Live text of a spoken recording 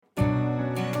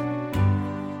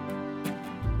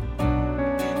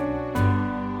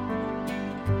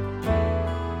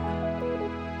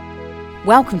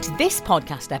Welcome to this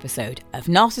podcast episode of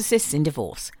Narcissists in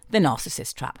Divorce, The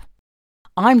Narcissist Trap.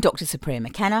 I'm Dr. Supriya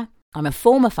McKenna. I'm a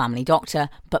former family doctor,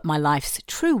 but my life's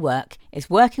true work is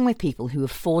working with people who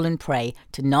have fallen prey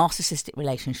to narcissistic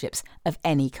relationships of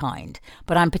any kind,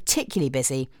 but I'm particularly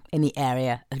busy in the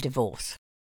area of divorce.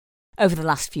 Over the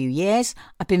last few years,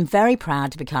 I've been very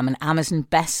proud to become an Amazon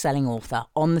best-selling author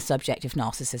on the subject of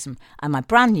narcissism, and my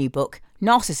brand new book,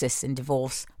 Narcissists in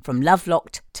Divorce, From Love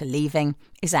Locked to Leaving,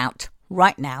 is out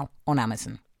right now on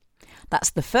Amazon.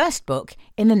 That's the first book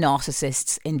in the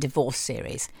Narcissists in Divorce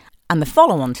series, and the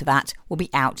follow-on to that will be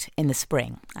out in the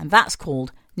spring, and that's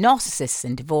called Narcissists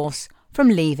in Divorce, From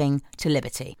Leaving to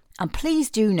Liberty. And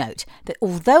please do note that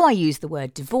although I use the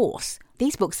word divorce,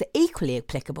 these books are equally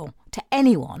applicable to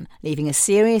anyone leaving a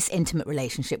serious intimate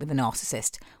relationship with a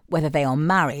narcissist, whether they are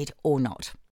married or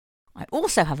not. I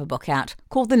also have a book out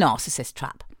called The Narcissist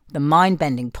Trap, The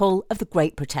Mind-Bending Pull of the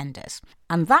Great Pretenders.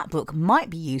 And that book might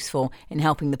be useful in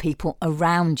helping the people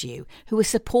around you who are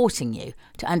supporting you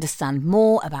to understand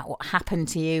more about what happened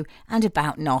to you and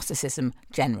about narcissism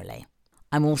generally.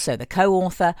 I'm also the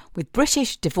co-author with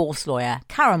British divorce lawyer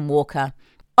Karen Walker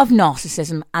of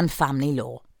Narcissism and Family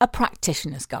Law, a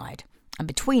practitioner's guide. And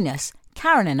between us,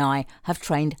 Karen and I have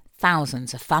trained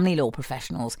thousands of family law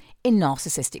professionals in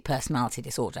narcissistic personality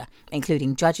disorder,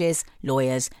 including judges,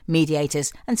 lawyers,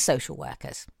 mediators and social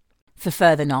workers. For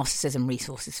further narcissism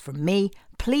resources from me,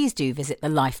 please do visit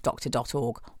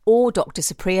thelifedoctor.org or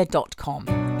drsupriya.com,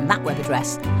 and that web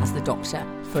address has the doctor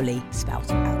fully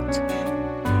spelt out.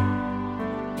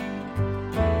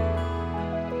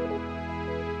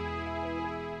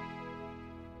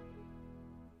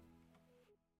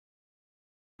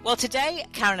 Well, today,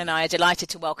 Karen and I are delighted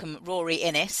to welcome Rory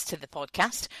Innes to the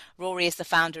podcast. Rory is the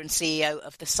founder and CEO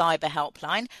of the Cyber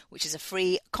Helpline, which is a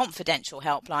free, confidential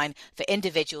helpline for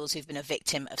individuals who've been a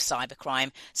victim of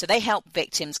cybercrime. So they help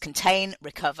victims contain,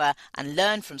 recover and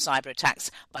learn from cyber attacks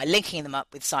by linking them up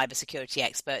with cybersecurity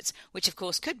experts, which of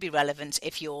course could be relevant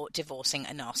if you're divorcing a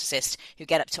narcissist who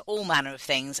get up to all manner of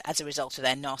things as a result of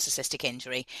their narcissistic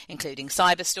injury, including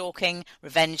cyber stalking,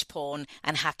 revenge porn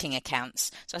and hacking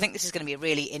accounts. So I think this is going to be a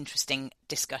really interesting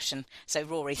discussion. So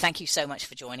Rory, thank you so much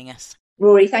for joining us.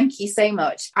 Rory, thank you so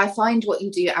much. I find what you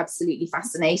do absolutely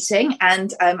fascinating,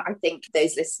 and I think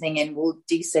those listening in will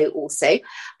do so also.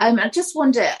 I just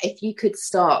wonder if you could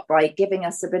start by giving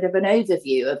us a bit of an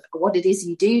overview of what it is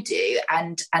you do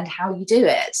and how you do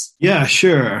it. Yeah,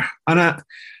 sure. And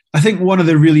I think one of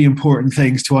the really important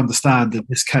things to understand in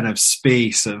this kind of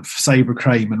space of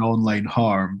cybercrime and online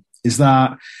harm is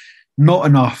that not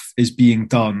enough is being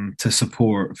done to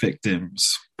support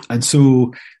victims. And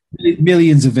so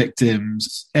millions of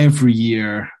victims every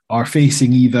year are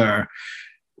facing either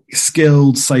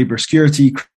skilled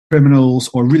cybersecurity criminals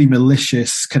or really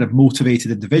malicious kind of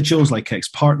motivated individuals like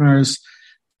ex-partners,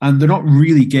 and they're not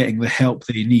really getting the help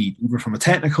they need, either from a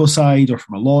technical side or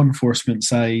from a law enforcement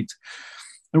side.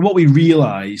 And what we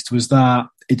realised was that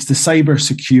it's the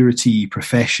cybersecurity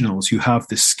professionals who have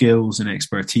the skills and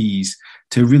expertise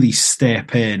to really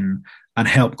step in and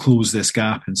help close this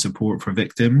gap in support for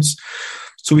victims.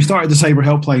 So we started the Cyber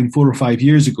Helpline 4 or 5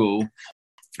 years ago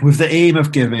with the aim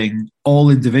of giving all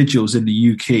individuals in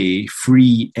the UK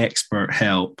free expert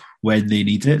help when they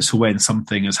need it, so when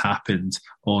something has happened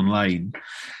online.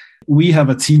 We have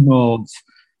a team of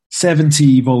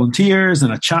 70 volunteers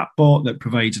and a chatbot that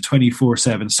provides a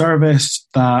 24/7 service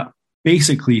that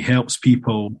basically helps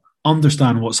people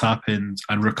understand what's happened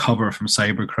and recover from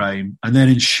cybercrime, and then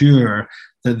ensure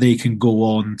that they can go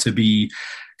on to be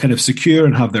kind of secure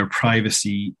and have their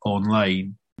privacy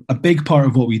online. A big part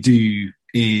of what we do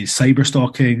is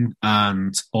cyberstalking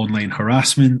and online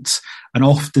harassment, and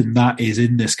often that is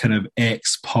in this kind of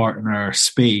ex-partner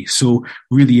space. So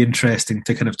really interesting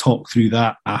to kind of talk through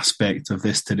that aspect of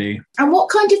this today. And what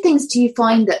kind of things do you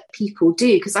find that people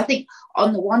do? Because I think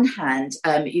on the one hand,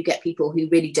 you get people who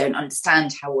really don't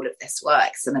understand how all of this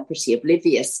works and are pretty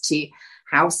oblivious to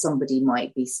how somebody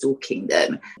might be stalking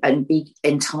them and be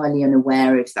entirely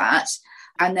unaware of that.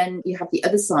 And then you have the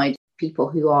other side, people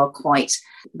who are quite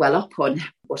well up on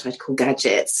what I'd call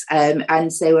gadgets,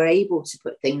 and so are able to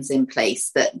put things in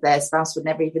place that their spouse would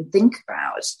never even think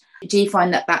about. Do you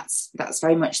find that that's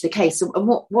very much the case? So, and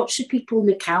what should people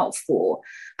look out for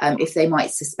if they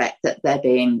might suspect that they're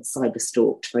being cyber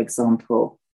stalked, for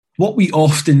example? What we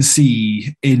often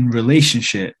see in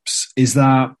relationships is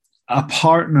that a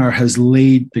partner has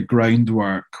laid the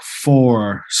groundwork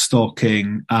for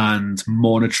stalking and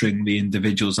monitoring the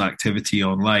individual's activity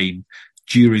online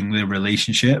during the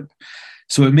relationship.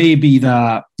 So it may be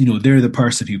that, you know, they're the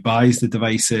person who buys the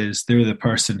devices, they're the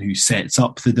person who sets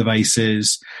up the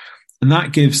devices, And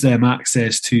that gives them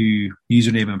access to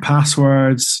username and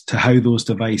passwords, to how those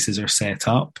devices are set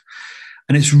up.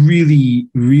 And it's really,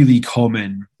 really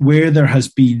common where there has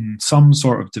been some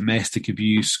sort of domestic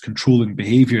abuse, controlling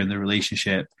behavior in the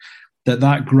relationship,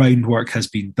 that groundwork has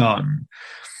been done.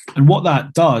 And what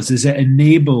that does is it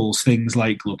enables things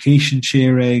like location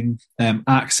sharing,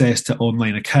 access to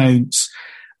online accounts,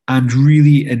 and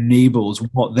really enables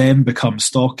what then becomes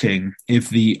stalking if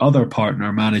the other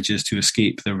partner manages to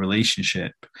escape the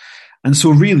relationship. And so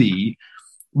really,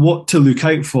 what to look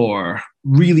out for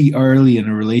really early in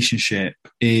a relationship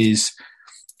is,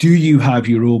 do you have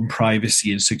your own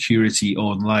privacy and security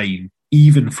online,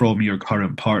 even from your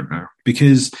current partner?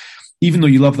 Because even though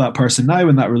you love that person now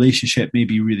and that relationship may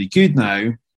be really good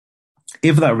now,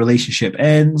 if that relationship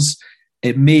ends,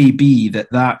 it may be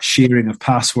that sharing of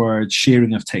passwords,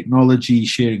 sharing of technology,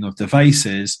 sharing of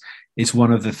devices is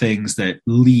one of the things that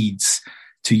leads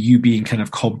to you being kind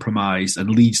of compromised and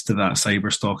leads to that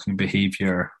cyber stalking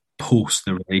behavior post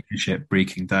the relationship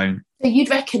breaking down. So you'd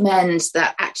recommend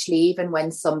that actually, even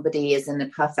when somebody is in a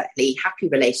perfectly happy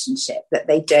relationship, that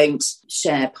they don't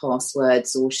share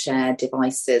passwords or share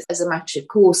devices. As a matter of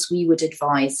course, we would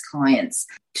advise clients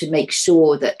to make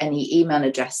sure that any email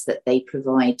address that they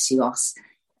provide to us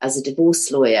as a divorce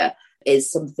lawyer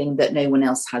is something that no one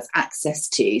else has access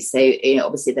to. So,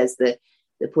 obviously there's the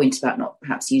point about not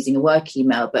perhaps using a work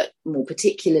email, but more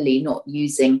particularly not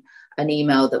using an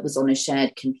email that was on a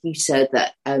shared computer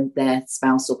that their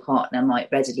spouse or partner might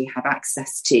readily have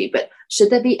access to. But should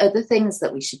there be other things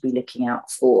that we should be looking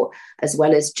out for, as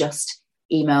well as just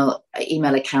email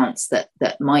accounts that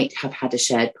might have had a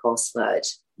shared password?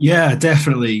 Yeah,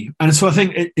 definitely. And so I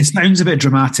think it sounds a bit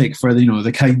dramatic for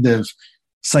the kind of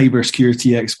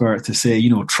cybersecurity expert to say,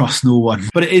 trust no one.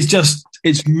 But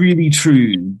it's really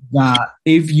true that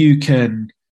if you can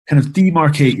kind of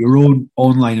demarcate your own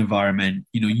online environment,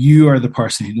 you are the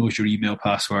person who knows your email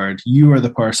password, you are the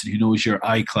person who knows your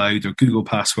iCloud or Google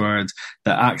password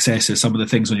that accesses some of the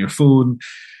things on your phone,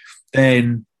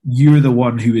 then you're the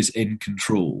one who is in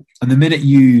control. And the minute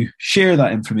you share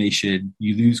that information,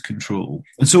 you lose control.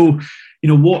 And so,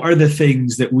 what are the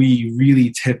things that we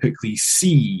really typically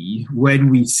see when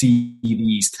we see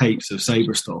these types of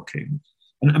cyber stalking?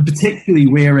 And particularly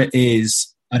where it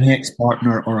is an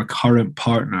ex-partner or a current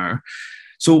partner.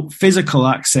 So physical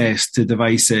access to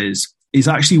devices is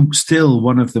actually still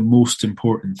one of the most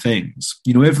important things.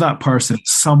 If that person at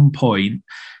some point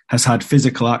has had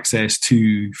physical access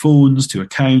to phones, to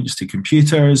accounts, to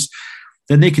computers,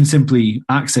 then they can simply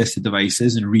access the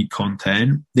devices and read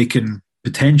content. They can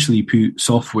potentially put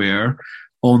software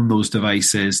on those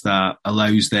devices that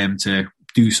allows them to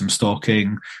do some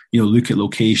stalking, look at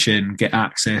location, get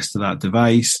access to that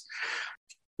device.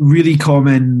 Really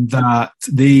common that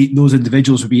those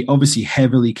individuals would be obviously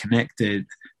heavily connected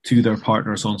to their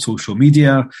partners on social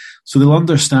media. So they'll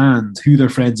understand who their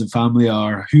friends and family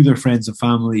are, who their friends and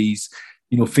families,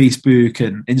 Facebook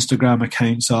and Instagram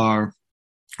accounts are,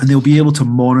 and they'll be able to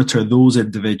monitor those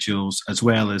individuals as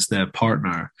well as their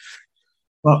partner.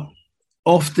 But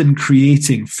often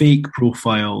creating fake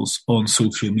profiles on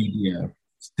social media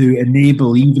to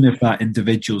enable, even if that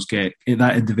individual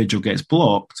gets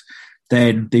blocked,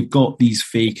 then they've got these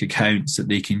fake accounts that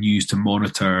they can use to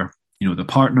monitor, the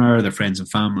partner, their friends and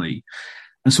family.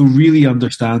 And so really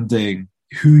understanding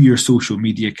who your social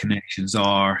media connections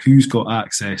are, who's got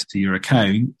access to your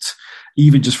account,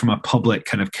 even just from a public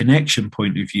kind of connection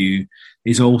point of view,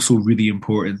 is also really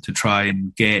important to try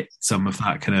and get some of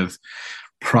that kind of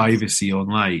privacy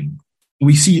online.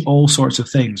 We see all sorts of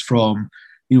things from,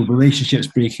 relationships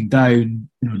breaking down,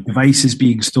 devices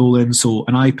being stolen. So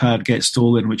an iPad gets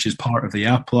stolen, which is part of the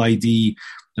Apple ID,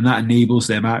 and that enables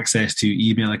them access to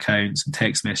email accounts and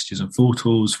text messages and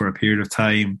photos for a period of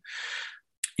time.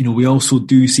 We also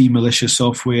do see malicious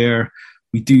software.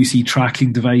 We do see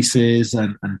tracking devices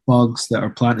and bugs that are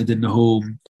planted in the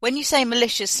home. When you say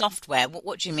malicious software,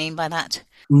 what do you mean by that?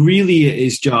 Really, it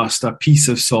is just a piece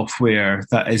of software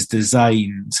that is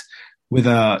designed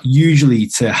usually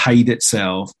to hide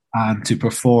itself and to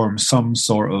perform some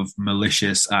sort of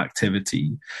malicious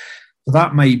activity. So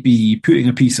that might be putting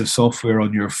a piece of software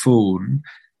on your phone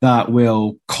that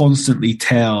will constantly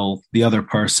tell the other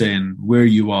person where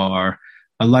you are,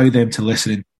 allow them to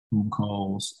listen in phone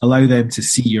calls, allow them to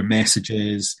see your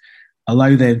messages,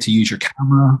 allow them to use your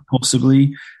camera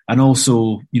possibly, and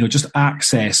also, just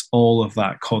access all of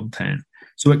that content.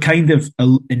 So it kind of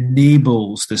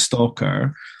enables the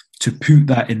stalker to put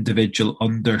that individual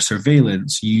under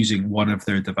surveillance using one of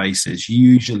their devices,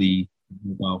 usually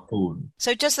mobile phone.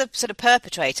 So does the sort of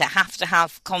perpetrator have to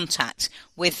have contact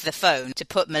with the phone to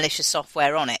put malicious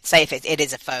software on it? Say if it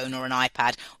is a phone or an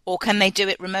iPad, or can they do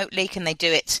it remotely? Can they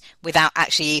do it without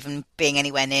actually even being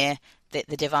anywhere near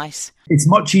the device? It's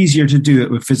much easier to do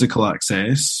it with physical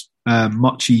access,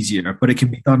 much easier, but it can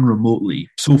be done remotely.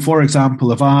 So for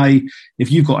example,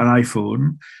 if you've got an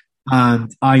iPhone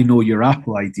and I know your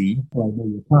Apple ID, or I know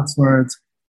your password,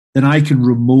 then I can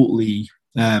remotely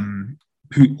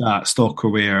put that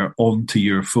stalkerware onto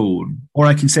your phone. Or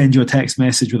I can send you a text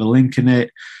message with a link in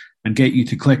it and get you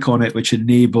to click on it, which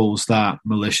enables that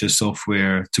malicious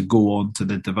software to go onto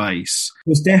the device.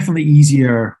 It's definitely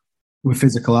easier with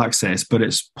physical access, but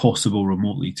it's possible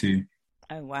remotely too.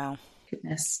 Oh, wow.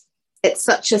 Goodness. It's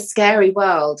such a scary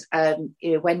world,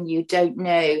 when you don't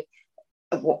know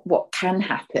what can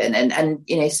happen.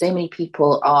 And so many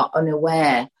people are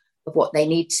unaware of what they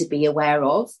need to be aware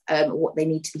of, what they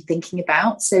need to be thinking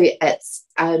about. So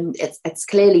it's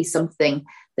clearly something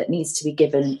that needs to be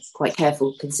given quite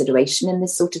careful consideration in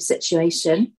this sort of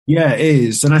situation. Yeah, it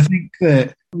is. And I think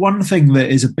that one thing that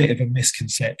is a bit of a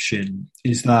misconception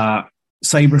is that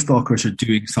cyberstalkers are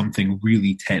doing something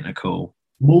really technical.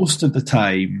 Most of the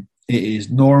time, it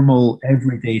is normal,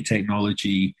 everyday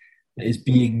technology that is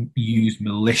being used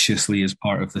maliciously as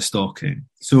part of the stalking.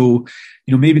 So,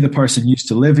 maybe the person used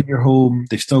to live in your home,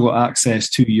 they've still got access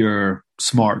to your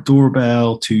smart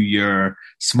doorbell, to your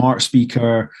smart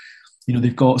speaker,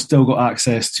 they've still got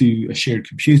access to a shared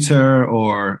computer,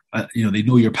 or, they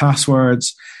know your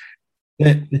passwords.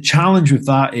 The challenge with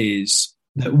that is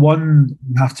that, one,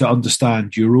 you have to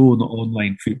understand your own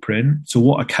online footprint. So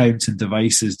what accounts and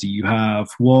devices do you have?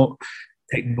 What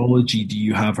technology do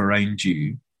you have around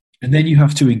you? And then you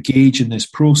have to engage in this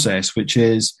process, which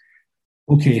is,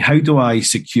 okay, how do I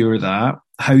secure that?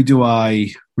 How do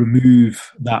I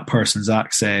remove that person's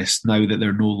access now that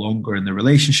they're no longer in the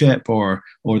relationship or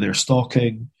they're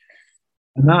stalking?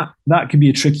 And that can be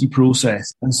a tricky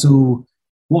process. And so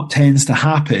what tends to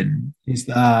happen is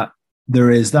that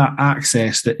there is that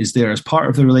access that is there as part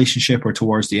of the relationship or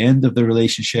towards the end of the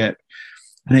relationship.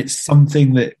 And it's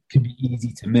something that can be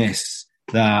easy to miss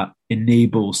that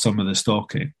enables some of the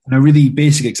stalking. And a really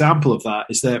basic example of that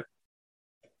is that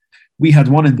we had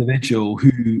one individual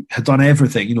who had done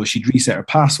everything. She'd reset her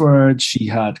password, she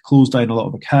had closed down a lot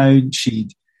of accounts,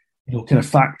 she'd kind of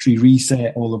factory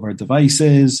reset all of her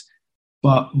devices,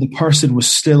 but the person was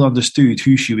still understood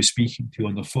who she was speaking to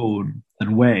on the phone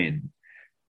and when.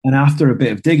 And after a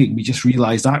bit of digging, we just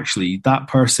realized actually that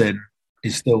person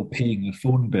is still paying the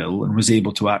phone bill and was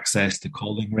able to access the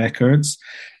calling records.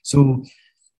 So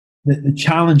the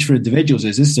challenge for individuals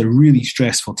is this is a really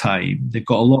stressful time. They've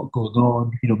got a lot going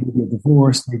on. Maybe they're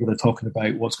divorced, maybe they're talking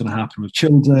about what's going to happen with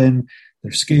children.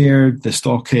 They're scared. The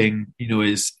stalking,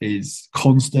 is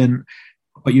constant.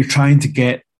 But you're trying to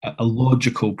get a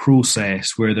logical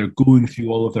process where they're going through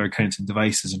all of their accounts and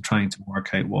devices and trying to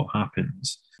work out what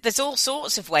happens. There's all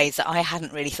sorts of ways that I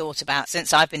hadn't really thought about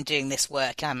since I've been doing this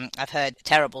work. I've heard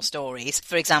terrible stories.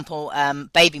 For example,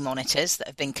 baby monitors that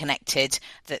have been connected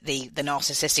that the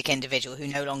narcissistic individual who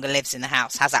no longer lives in the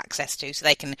house has access to, so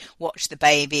they can watch the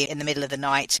baby in the middle of the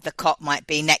night. The cot might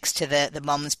be next to the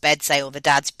mum's bed, say, or the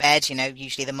dad's bed,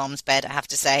 usually the mum's bed, I have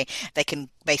to say. They can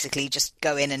basically just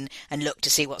go in and look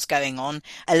to see what's going on.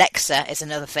 Alexa is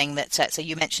another thing that, so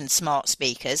you mentioned smart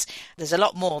speakers. There's a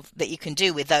lot more that you can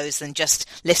do with those than just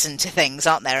listen to things,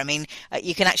 aren't there? I mean,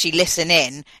 you can actually listen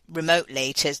in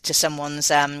remotely to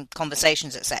someone's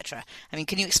conversations, etc. I mean,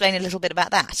 can you explain a little bit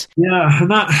about that? Yeah,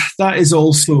 and that is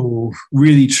also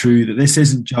really true, that this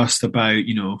isn't just about,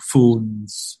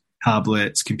 phones,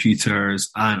 tablets, computers,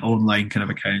 and online kind of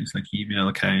accounts like email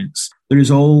accounts. There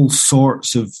is all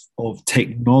sorts of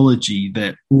technology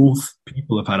that both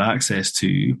people have had access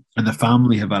to and the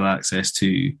family have had access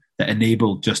to that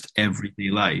enable just everyday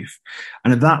life.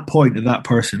 And at that point that that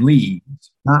person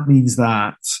leaves, that means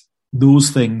that those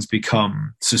things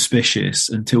become suspicious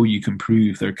until you can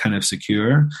prove they're kind of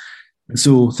secure. And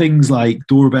so things like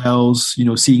doorbells,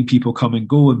 seeing people come and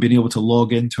go and being able to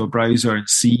log into a browser and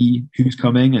see who's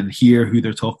coming and hear who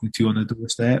they're talking to on the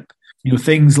doorstep.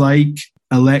 Things like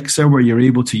Alexa, where you're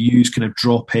able to use kind of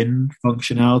drop-in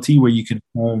functionality where you can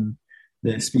turn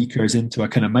the speakers into a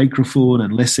kind of microphone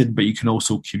and listen, but you can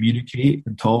also communicate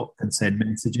and talk and send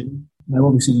messaging. Now,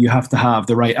 obviously, you have to have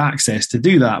the right access to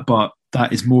do that, but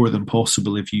that is more than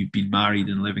possible if you've been married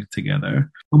and living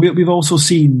together. And we've also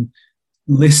seen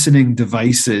listening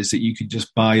devices that you can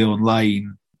just buy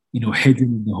online, hidden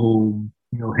in the home,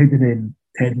 hidden in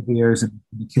teddy bears in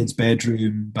the kids'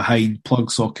 bedroom, behind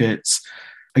plug sockets.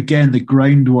 again, the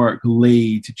groundwork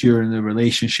laid during the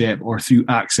relationship or through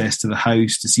access to the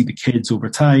house to see the kids over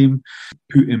time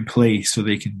put in place so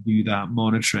they can do that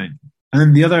monitoring. And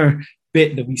then the other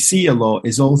bit that we see a lot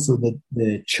is also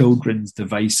the children's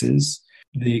devices.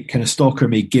 The kind of stalker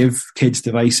may give kids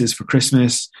devices for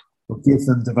Christmas, or give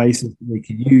them devices that they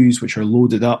can use, which are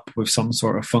loaded up with some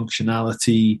sort of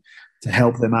functionality to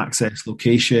help them access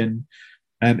location.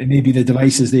 It may be the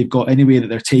devices they've got anyway that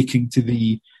they're taking to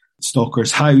the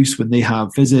stalker's house when they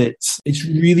have visits. It's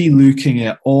really looking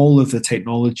at all of the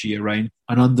technology around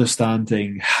and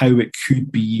understanding how it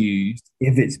could be used,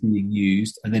 if it's being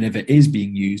used, and then if it is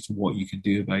being used, what you can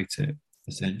do about it,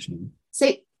 essentially.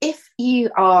 So if you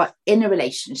are in a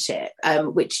relationship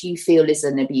which you feel is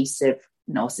an abusive,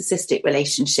 narcissistic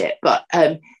relationship, but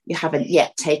you haven't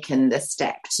yet taken the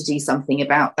step to do something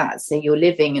about that, so you're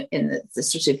living in the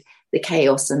sort of the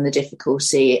chaos and the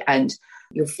difficulty, and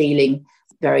you're feeling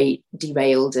very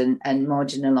derailed and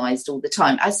marginalised all the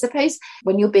time. I suppose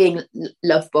when you're being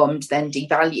love bombed, then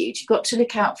devalued, you've got to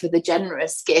look out for the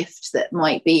generous gift that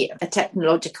might be a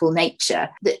technological nature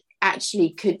that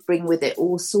actually could bring with it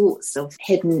all sorts of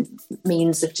hidden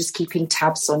means of just keeping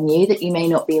tabs on you that you may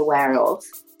not be aware of.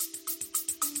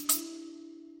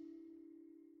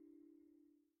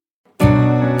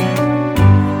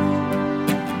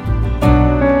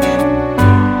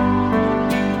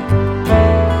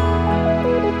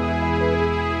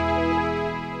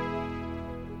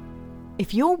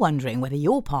 If you're wondering whether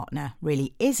your partner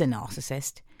really is a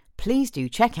narcissist, please do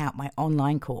check out my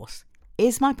online course,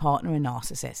 Is My Partner a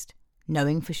Narcissist?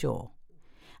 Knowing for Sure.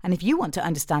 And if you want to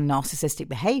understand narcissistic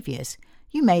behaviours,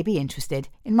 you may be interested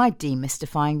in my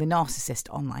Demystifying the Narcissist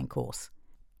online course.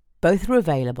 Both are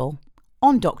available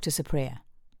on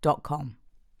drsupriya.com.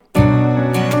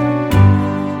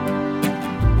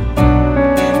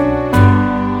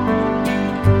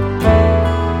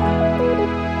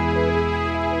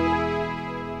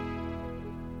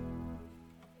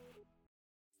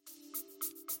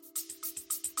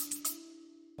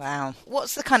 Wow.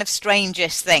 What's the kind of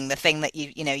strangest thing, the thing that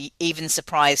you even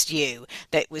surprised you,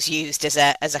 that was used as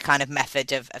a kind of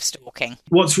method of stalking?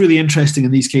 What's really interesting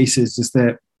in these cases is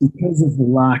that because of the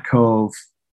lack of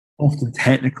often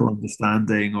technical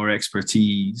understanding or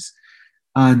expertise,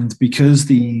 and because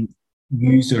the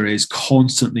user is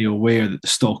constantly aware that the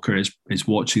stalker is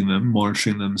watching them,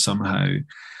 monitoring them somehow,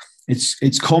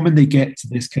 it's common they get to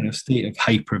this kind of state of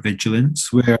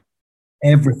hypervigilance where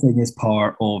everything is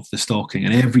part of the stalking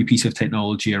and every piece of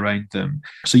technology around them.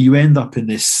 So you end up in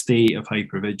this state of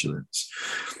hypervigilance.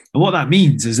 And what that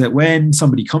means is that when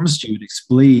somebody comes to you and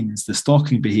explains the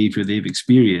stalking behavior they've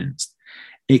experienced,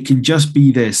 it can just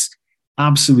be this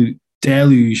absolute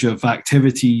deluge of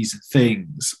activities and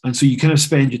things. And so you kind of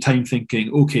spend your time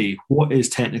thinking, okay, what is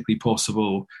technically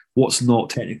possible? What's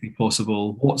not technically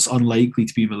possible? What's unlikely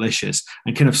to be malicious?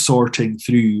 And kind of sorting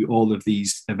through all of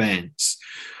these events.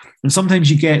 And sometimes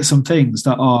you get some things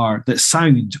that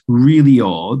sound really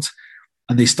odd,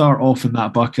 and they start off in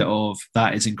that bucket of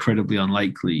that is incredibly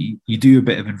unlikely. You do a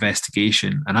bit of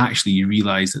investigation, and actually you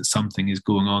realise that something is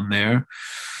going on there.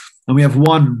 And we have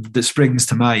one that springs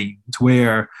to mind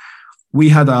where we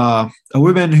had a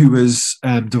woman who was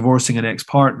divorcing an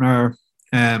ex-partner.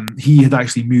 He had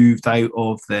actually moved out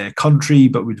of the country,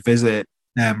 but would visit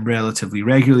relatively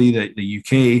regularly, the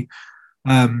UK.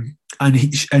 And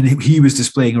he was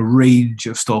displaying a range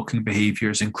of stalking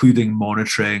behaviours, including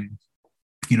monitoring,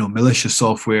 malicious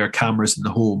software, cameras in the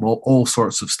home, all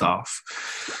sorts of stuff.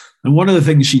 And one of the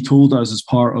things she told us as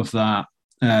part of that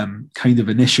kind of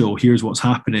initial here's what's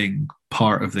happening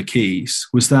part of the case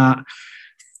was that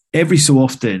every so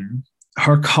often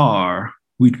her car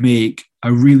would make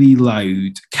a really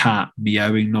loud cat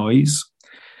meowing noise.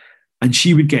 And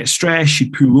she would get stressed,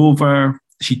 she'd pull over,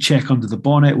 she'd check under the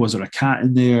bonnet, was there a cat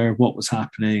in there, what was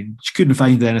happening? She couldn't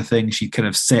find anything, she'd kind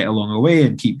of set along her way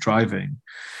and keep driving.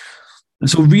 And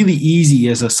so really easy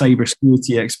as a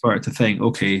cybersecurity expert to think,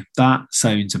 okay, that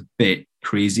sounds a bit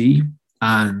crazy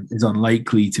and is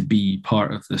unlikely to be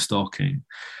part of the stalking.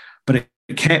 But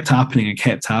it kept happening and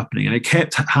kept happening, and it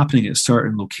kept happening at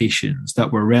certain locations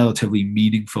that were relatively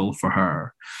meaningful for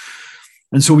her.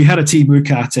 And so we had a team look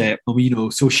at it,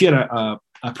 and so she had a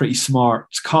pretty smart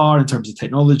car in terms of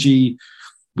technology.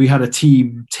 We had a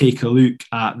team take a look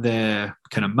at the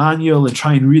kind of manual and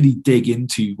try and really dig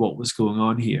into what was going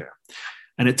on here.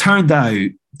 And it turned out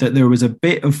that there was a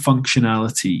bit of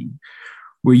functionality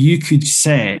where you could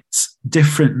set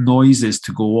different noises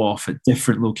to go off at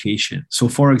different locations. So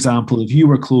for example, if you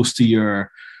were close to your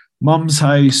mum's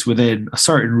house within a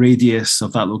certain radius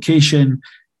of that location,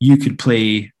 you could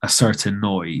play a certain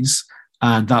noise.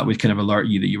 and that would kind of alert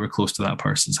you that you were close to that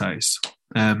person's house.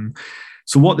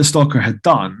 So what the stalker had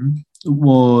done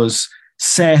was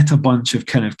set a bunch of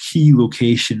kind of key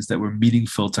locations that were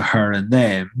meaningful to her and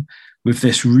them with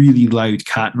this really loud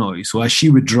cat noise. So as she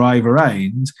would drive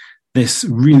around, this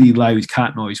really loud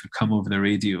cat noise would come over the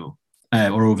radio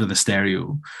or over the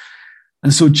stereo.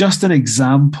 And so just an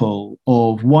example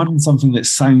of something that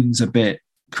sounds a bit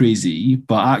crazy,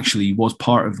 but actually was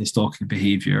part of the stalking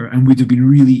behavior and would have been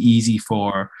really easy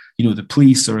for, the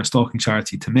police or a stalking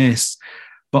charity to miss,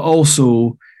 but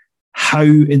also how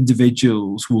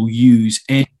individuals will use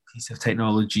any piece of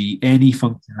technology, any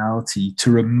functionality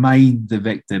to remind the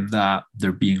victim that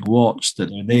they're being watched, that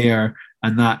they're there,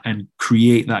 and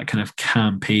create that kind of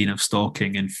campaign of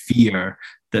stalking and fear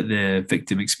that the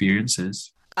victim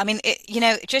experiences. I mean,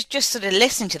 just sort of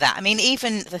listening to that. I mean,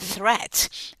 even the threat,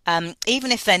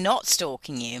 even if they're not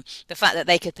stalking you, the fact that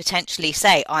they could potentially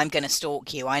say, "I'm going to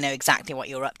stalk you. I know exactly what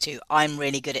you're up to. I'm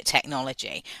really good at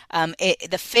technology."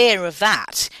 The fear of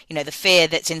that, the fear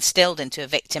that's instilled into a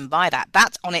victim by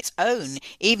that on its own,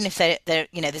 even if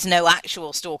there's no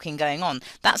actual stalking going on,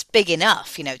 that's big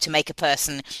enough, to make a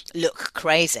person look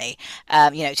crazy,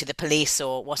 to the police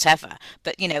or whatever.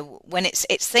 But when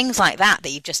it's things like that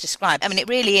you've just described, I mean, it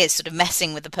really is sort of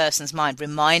messing with the person's mind,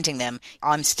 reminding them,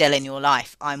 I'm still in your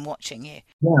life, I'm watching you.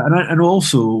 Yeah, and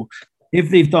also, if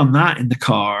they've done that in the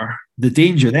car, the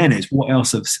danger then is what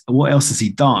else has he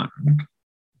done?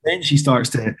 Then she starts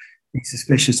to be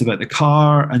suspicious about the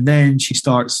car, and then she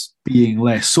starts being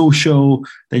less social,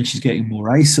 then she's getting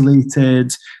more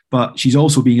isolated, but she's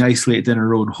also being isolated in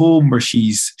her own home where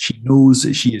she knows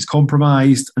that she is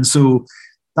compromised. And so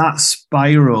that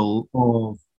spiral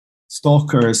of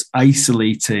stalkers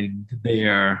isolating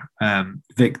their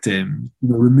victim,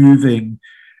 removing,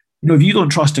 if you don't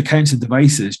trust accounts and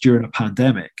devices during a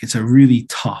pandemic, it's a really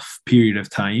tough period of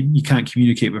time. You can't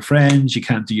communicate with friends, you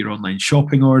can't do your online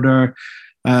shopping order.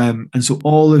 And so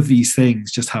all of these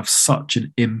things just have such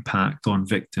an impact on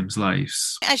victims'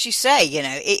 lives. As you say,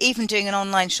 even doing an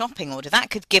online shopping order,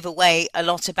 that could give away a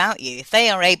lot about you. If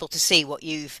they are able to see what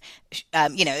you've,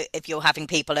 if you're having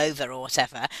people over or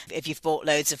whatever, if you've bought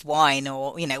loads of wine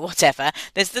or, whatever,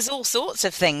 there's all sorts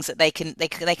of things that they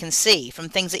can see from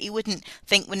things that you wouldn't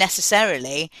think were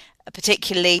necessarily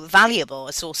particularly valuable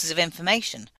as sources of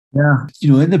information. Yeah.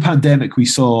 In the pandemic, we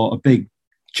saw a big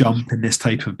jump in this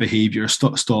type of behaviour,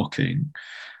 stalking.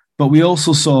 But we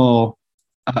also saw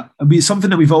something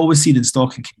that we've always seen in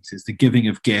stalking cases, the giving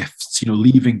of gifts,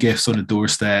 leaving gifts on a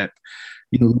doorstep,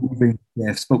 leaving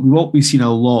gifts. But what we've seen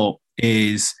a lot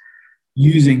is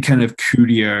using kind of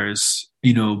couriers,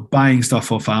 buying stuff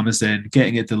off Amazon,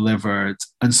 getting it delivered.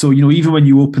 And so, even when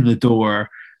you open the door,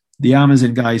 the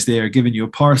Amazon guys there giving you a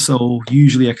parcel,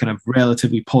 usually a kind of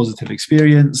relatively positive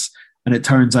experience, and it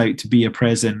turns out to be a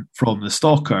present from the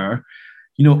stalker.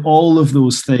 All of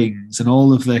those things and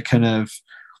all of the kind of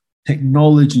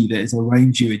technology that is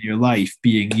around you in your life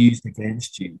being used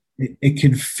against you, it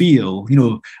can feel,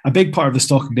 a big part of the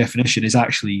stalking definition is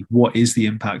actually what is the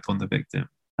impact on the victim.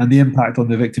 And the impact on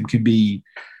the victim can be,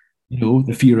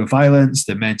 the fear of violence,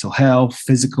 the mental health,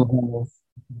 physical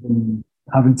health,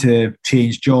 having to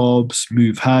change jobs,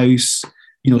 move house,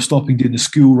 stopping doing the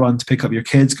school run to pick up your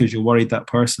kids because you're worried that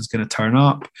person's going to turn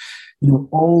up.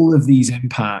 All of these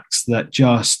impacts that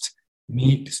just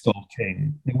make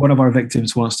stalking. One of our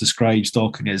victims once described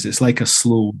stalking as it's like a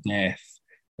slow death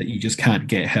that you just can't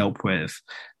get help with.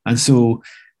 And so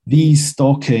the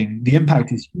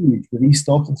impact is huge, but these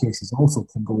stalking cases also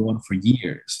can go on for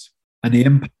years. And the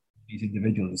impact of these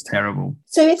individuals is terrible.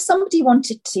 So if somebody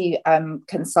wanted to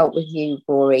consult with you,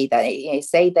 Rory, that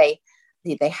say they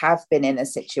have been in a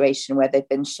situation where they've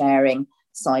been sharing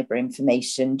cyber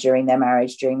information during their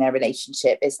marriage, during their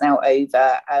relationship, is now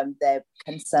over. They're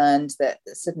concerned that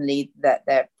suddenly that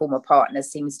their former partner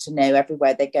seems to know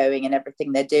everywhere they're going and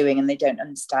everything they're doing, and they don't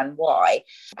understand why.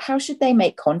 How should they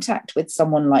make contact with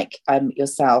someone like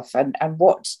yourself, and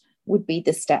what would be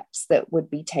the steps that would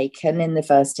be taken in the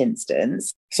first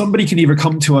instance? Somebody can either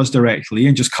come to us directly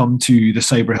and just come to the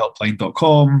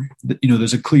cyberhelpline.com.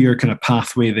 There's a clear kind of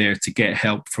pathway there to get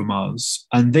help from us,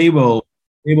 and they will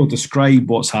describe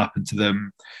what's happened to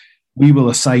them. We will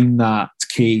assign that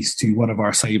case to one of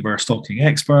our cyber stalking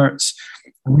experts,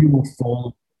 and we will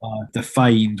follow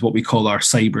defined what we call our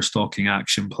cyber stalking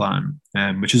action plan,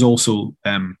 which is also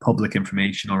public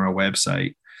information on our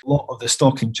website. A lot of the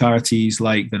stalking charities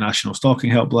like the National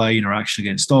Stalking Helpline or Action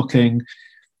Against Stalking,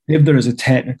 if there is a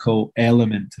technical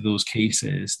element to those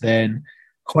cases, then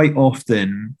quite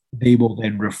often they will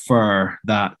then refer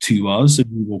that to us and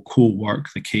we will co-work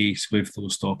the case with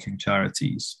those stalking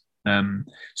charities.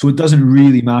 So it doesn't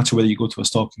really matter whether you go to a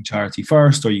stalking charity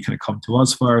first or you kind of come to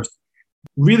us first.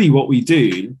 Really what we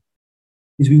do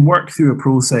is we work through a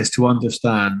process to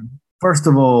understand, first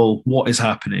of all, what is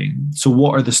happening. So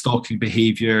what are the stalking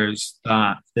behaviours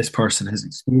that this person has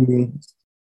experienced?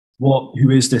 Who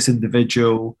is this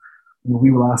individual?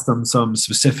 We will ask them some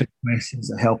specific questions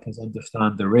that help us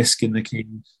understand the risk in the case.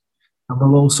 And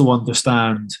we'll also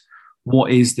understand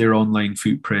what is their online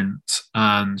footprint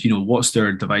and, what's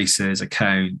their devices,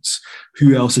 accounts,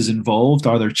 who else is involved?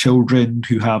 Are there children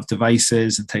who have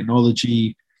devices and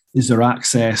technology? Is there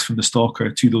access from the stalker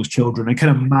to those children? And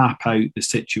kind of map out the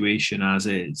situation as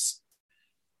is.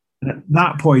 And at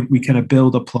that point, we kind of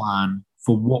build a plan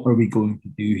for what are we going to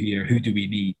do here? Who do we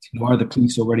need? Are the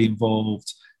police already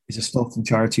involved? Is a stalking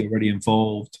charity already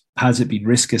involved? Has it been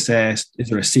risk assessed? Is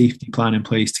there a safety plan in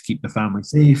place to keep the family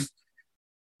safe?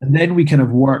 And then we kind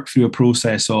of work through a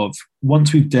process of,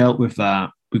 once we've dealt with that,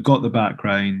 we've got the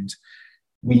background,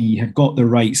 we have got the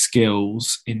right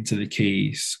skills into the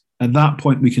case. At that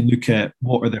point, we can look at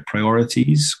what are their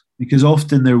priorities, because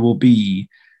often there will be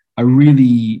a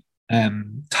really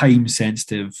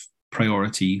time-sensitive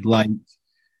priority, like,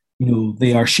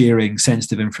 they are sharing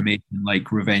sensitive information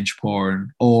like revenge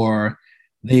porn, or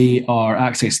they are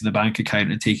accessing the bank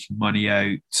account and taking money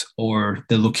out, or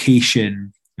the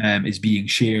location is being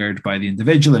shared by the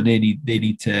individual and they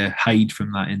need to hide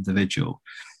from that individual.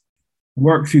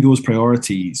 Work through those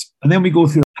priorities. And then we go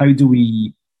through, how do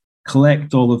we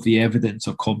collect all of the evidence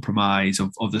of compromise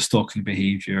of the stalking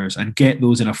behaviours and get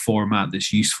those in a format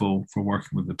that's useful for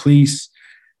working with the police.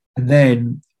 And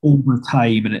then over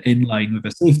time and in line with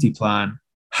a safety plan,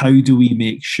 how do we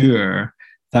make sure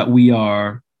that we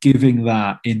are giving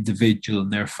that individual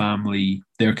and their family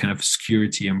their kind of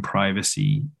security and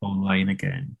privacy online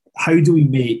again? How do we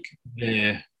make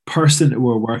the person that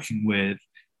we're working with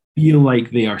feel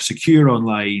like they are secure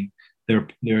online, they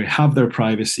have their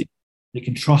privacy, they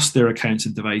can trust their accounts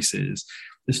and devices?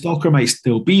 The stalker might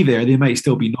still be there, they might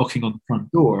still be knocking on the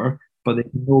front door, but they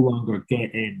can no longer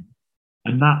get in.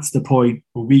 And that's the point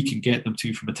where we can get them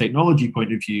to, from a technology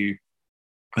point of view,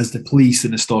 as the police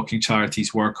and the stalking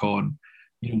charities work on,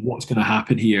 what's going to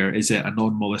happen here? Is it a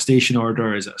non-molestation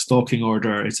order? Is it a stalking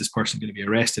order? Is this person going to be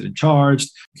arrested and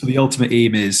charged? So the ultimate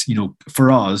aim is,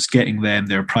 for us, getting them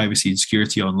their privacy and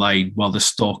security online while the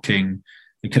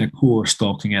kind of core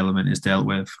stalking element is dealt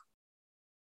with.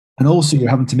 And also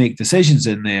you're having to make decisions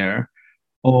in there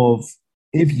of,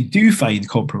 if you do find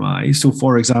compromise, so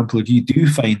for example, if you do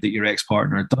find that your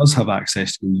ex-partner does have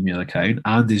access to your email account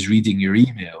and is reading your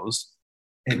emails,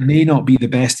 it may not be the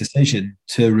best decision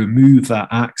to remove that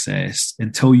access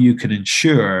until you can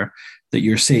ensure that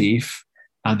you're safe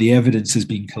and the evidence is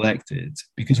being collected.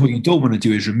 Because what you don't want to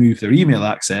do is remove their email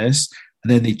access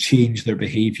and then they change their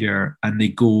behavior and they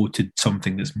go to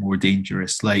something that's more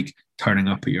dangerous, like turning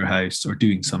up at your house or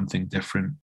doing something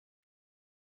different.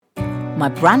 My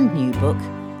brand new book,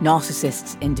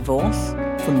 Narcissists in Divorce,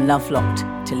 From Love Locked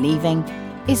to Leaving,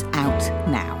 is out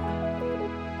now.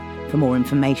 For more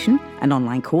information and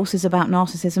online courses about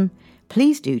narcissism,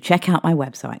 please do check out my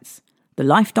websites,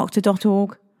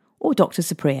 thelifedoctor.org or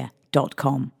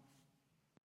drsupriya.com.